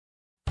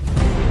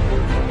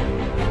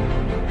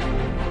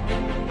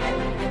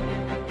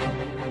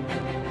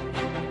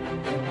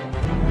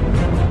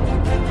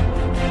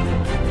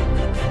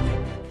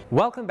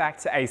Welcome back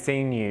to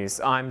AC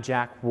News. I'm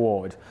Jack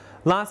Ward.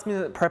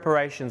 Last-minute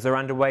preparations are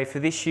underway for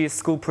this year's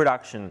school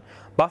production,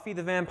 Buffy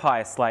the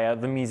Vampire Slayer,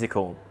 the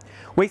musical.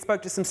 We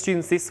spoke to some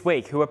students this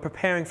week who are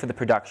preparing for the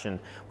production,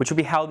 which will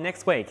be held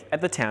next week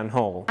at the Town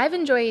Hall. I've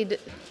enjoyed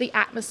the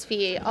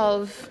atmosphere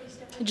of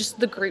just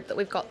the group that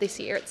we've got this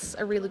year. It's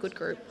a really good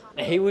group.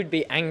 He would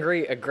be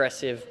angry,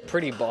 aggressive,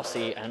 pretty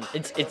bossy, and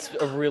it's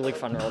a really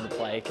fun role to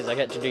play because I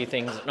get to do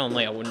things that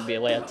normally I wouldn't be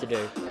allowed to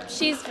do.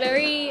 She's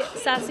very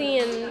sassy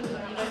and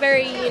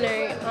very,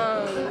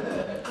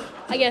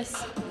 I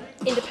guess,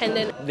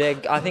 independent.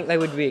 I think they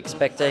would be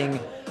expecting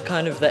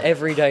kind of the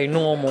everyday,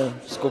 normal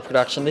school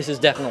production. This is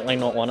definitely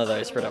not one of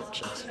those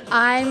productions.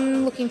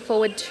 I'm looking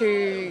forward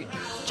to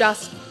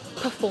just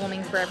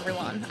performing for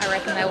everyone. I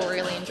reckon they will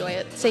really enjoy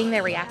it. Seeing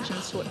their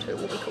reactions to it too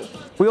will be cool.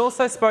 We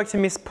also spoke to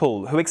Miss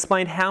Poole, who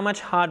explained how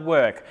much hard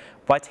work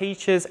by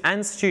teachers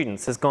and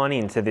students has gone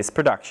into this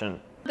production.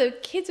 The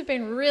kids have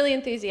been really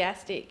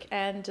enthusiastic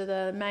and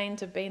the mains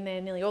have been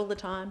there nearly all the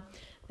time.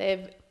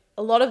 A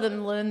lot of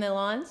them learn their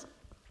lines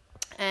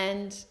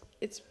and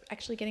it's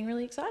actually getting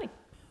really exciting.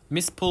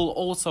 Miss Poole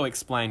also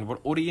explained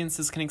what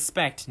audiences can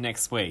expect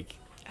next week.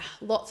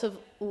 Lots of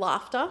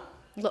laughter,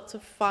 lots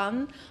of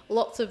fun,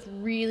 lots of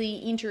really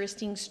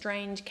interesting,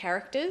 strange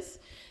characters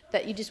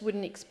that you just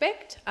wouldn't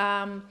expect.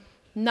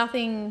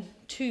 Nothing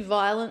too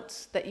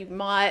violent that you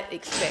might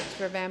expect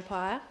for a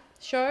vampire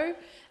show,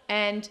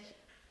 and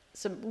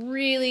some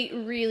really,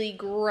 really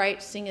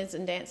great singers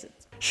and dancers.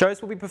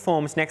 Shows will be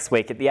performed next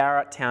week at the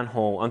Ararat Town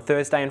Hall on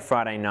Thursday and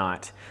Friday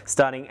night,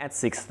 starting at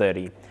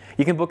 6:30.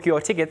 You can book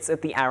your tickets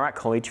at the Ararat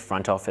College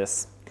front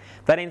office.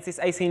 That ends this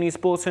AC News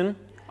Bulletin.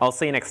 I'll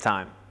see you next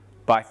time.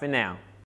 Bye for now.